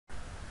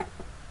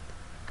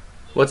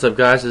What's up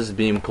guys, this is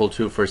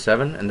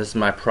BeamCool247 and this is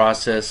my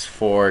process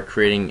for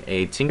creating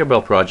a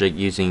Tinkerbell project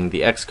using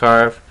the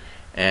X-Carve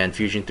and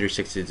Fusion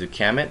 360 to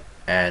cam it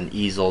and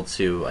Easel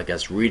to, I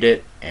guess, read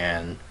it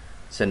and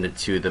send it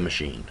to the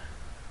machine.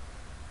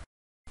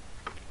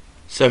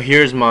 So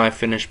here's my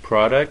finished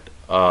product.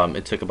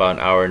 It took about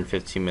an hour and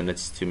 15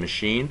 minutes to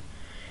machine,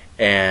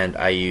 and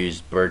I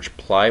used birch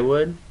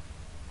plywood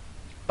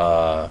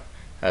as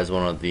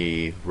one of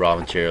the raw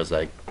materials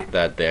that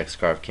the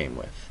X-Carve came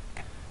with.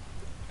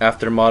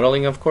 After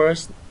modeling, of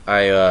course,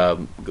 I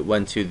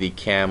went to the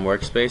CAM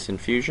workspace in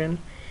Fusion,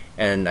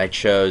 and I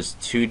chose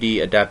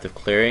 2D adaptive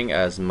clearing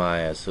as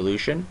my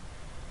solution,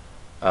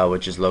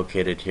 which is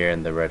located here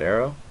in the red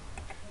arrow.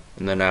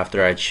 And then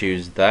after I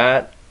choose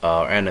that,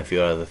 and a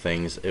few other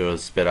things, it will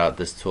spit out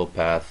this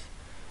toolpath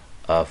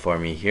for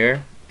me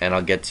here, and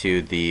I'll get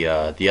to the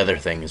other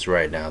things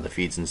right now, the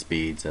feeds and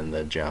speeds and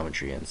the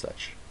geometry and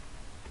such.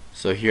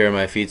 So here are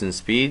my feeds and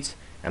speeds,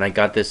 and I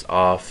got this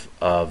off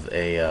of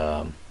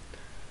a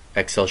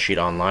Excel sheet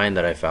online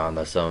that I found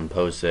that someone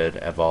posted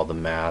of all the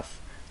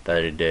math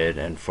that it did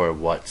and for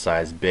what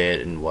size bit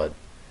and what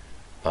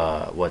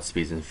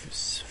speeds and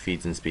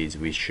feeds and speeds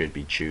we should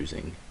be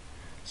choosing.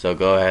 So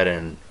go ahead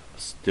and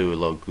do a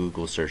little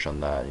Google search on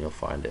that and you'll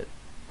find it.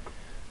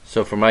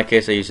 So for my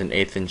case, I use an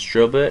 1/8 inch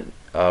drill bit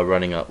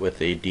running up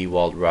with a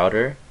DeWalt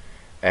router,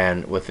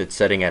 and with it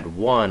setting at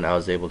 1, I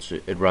was able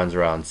to, it runs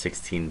around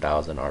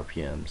 16,000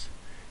 RPMs.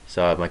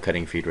 So my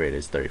cutting feed rate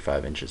is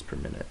 35 inches per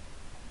minute.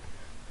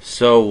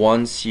 So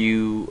once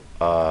you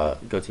go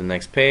to the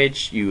next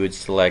page, you would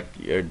select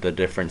the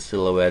different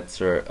silhouettes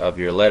of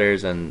your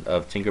letters and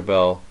of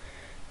Tinkerbell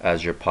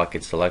as your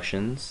pocket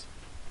selections,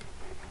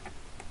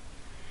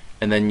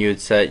 and then you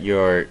would set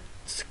your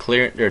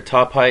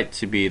top height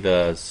to be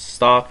the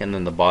stock, and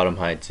then the bottom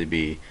height to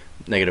be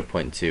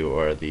 -0.2,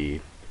 or the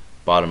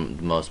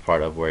bottommost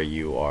part of where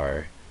you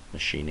are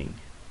machining.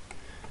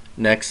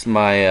 Next,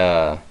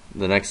 the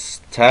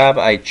next tab,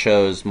 I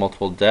chose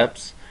multiple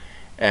depths,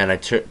 and I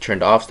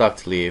turned off stock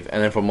to leave.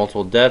 And then for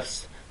multiple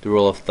depths, the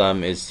rule of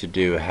thumb is to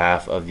do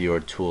half of your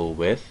tool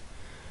width.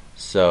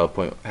 So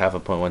half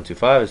of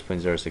 0.125 is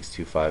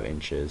 0.0625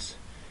 inches.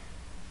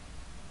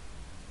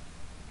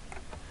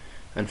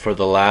 And for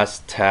the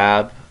last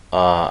tab,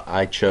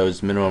 I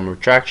chose minimum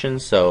retraction,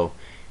 so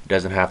it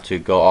doesn't have to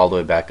go all the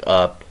way back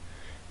up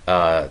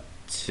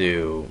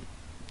to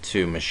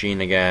machine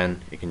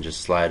again. It can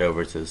just slide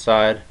over to the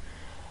side,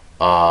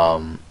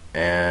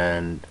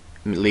 and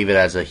leave it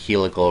as a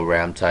helical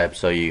ram type,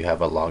 so you have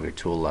a longer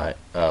tool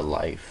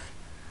life,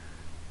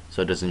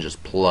 so it doesn't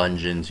just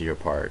plunge into your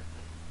part.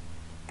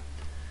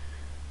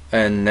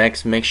 And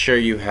next, make sure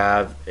you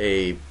have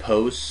a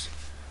post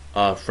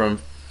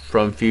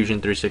from Fusion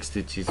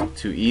 360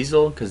 to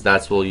Easel, because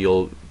that's where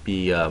you'll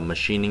be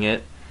machining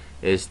it,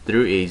 is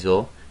through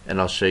Easel, and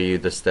I'll show you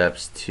the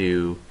steps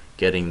to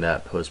getting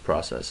that post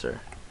processor.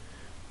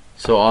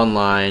 So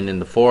online in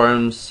the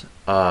forums,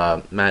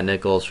 Matt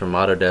Nichols from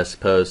Autodesk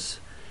posts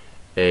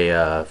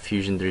a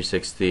Fusion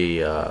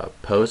 360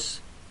 post,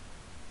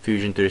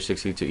 Fusion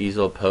 360 to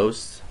Easel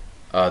post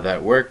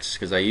that works,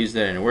 because I used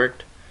it and it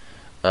worked.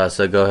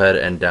 So go ahead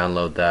and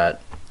download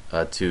that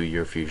to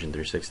your Fusion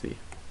 360.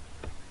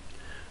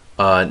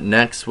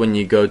 Next, when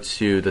you go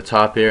to the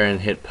top here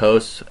and hit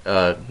post,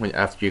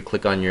 after you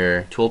click on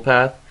your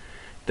toolpath,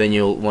 then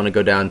you'll want to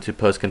go down to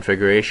post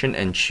configuration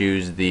and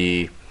choose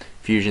the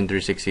Fusion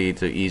 360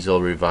 to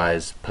Easel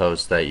revised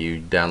post that you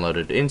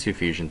downloaded into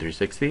Fusion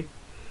 360,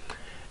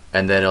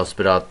 and then it'll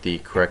spit out the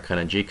correct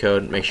kind of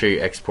G-code. Make sure you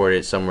export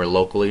it somewhere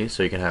locally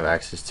so you can have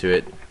access to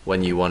it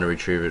when you want to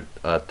retrieve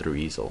it through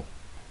Easel.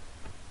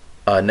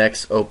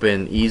 Next,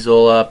 open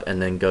Easel up and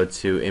then go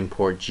to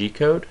import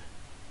G-code,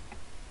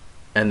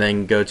 and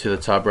then go to the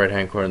top right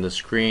hand corner of the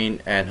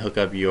screen and hook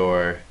up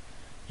your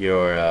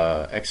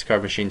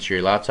X-Carve machine to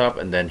your laptop,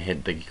 and then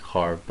hit the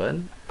carve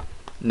button.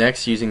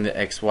 Next, using the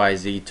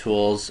XYZ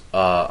tools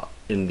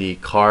in the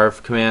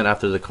carve command,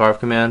 after the carve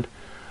command,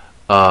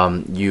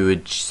 you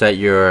would set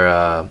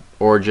your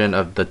origin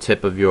of the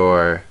tip of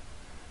your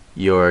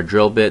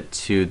drill bit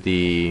to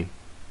the,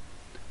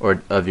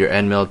 or of your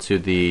end mill to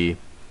the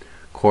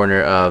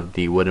corner of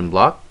the wooden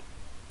block.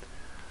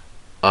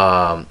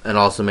 And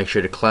also make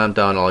sure to clamp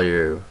down all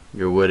your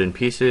wooden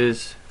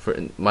pieces. For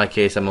in my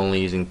case, I'm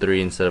only using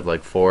 3 instead of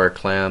like 4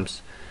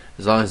 clamps,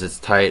 as long as it's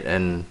tight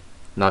and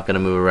not going to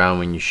move around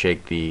when you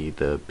shake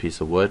the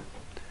piece of wood.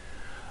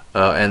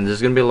 And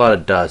there's going to be a lot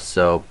of dust,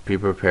 so be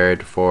prepared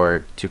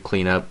to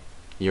clean up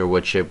your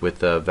wood chip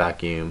with a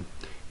vacuum.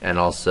 And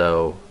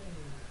also,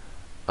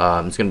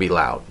 it's going to be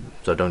loud,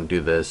 so don't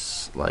do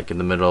this like in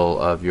the middle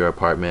of your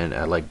apartment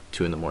at like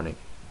 2 in the morning.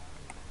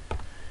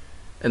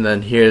 And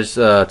then here's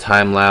a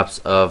time lapse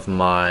of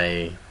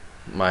my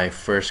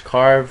first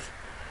carve.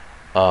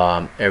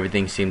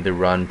 Everything seemed to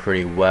run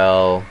pretty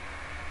well.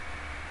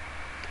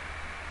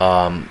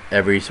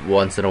 Every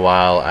once in a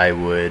while I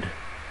would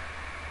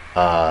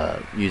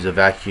use a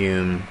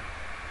vacuum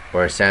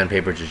or a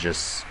sandpaper to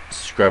just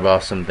scrub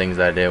off some things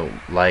that I didn't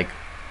like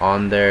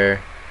on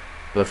there.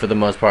 but for the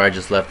most part I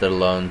just left it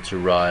alone to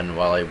run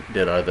while I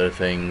did other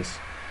things.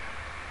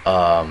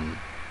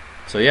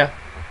 So yeah.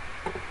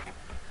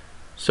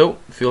 So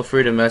feel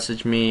free to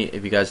message me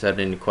if you guys had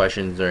any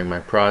questions during my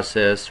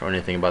process or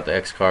anything about the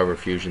X-Carve or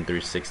Fusion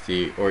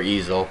 360 or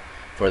Easel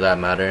for that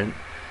matter.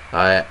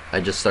 I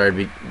just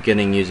started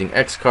beginning using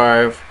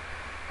X-Carve,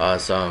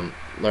 so I'm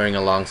learning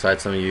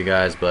alongside some of you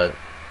guys, but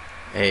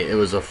hey, it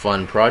was a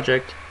fun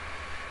project.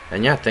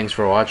 And yeah, thanks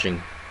for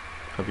watching.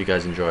 Hope you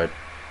guys enjoyed.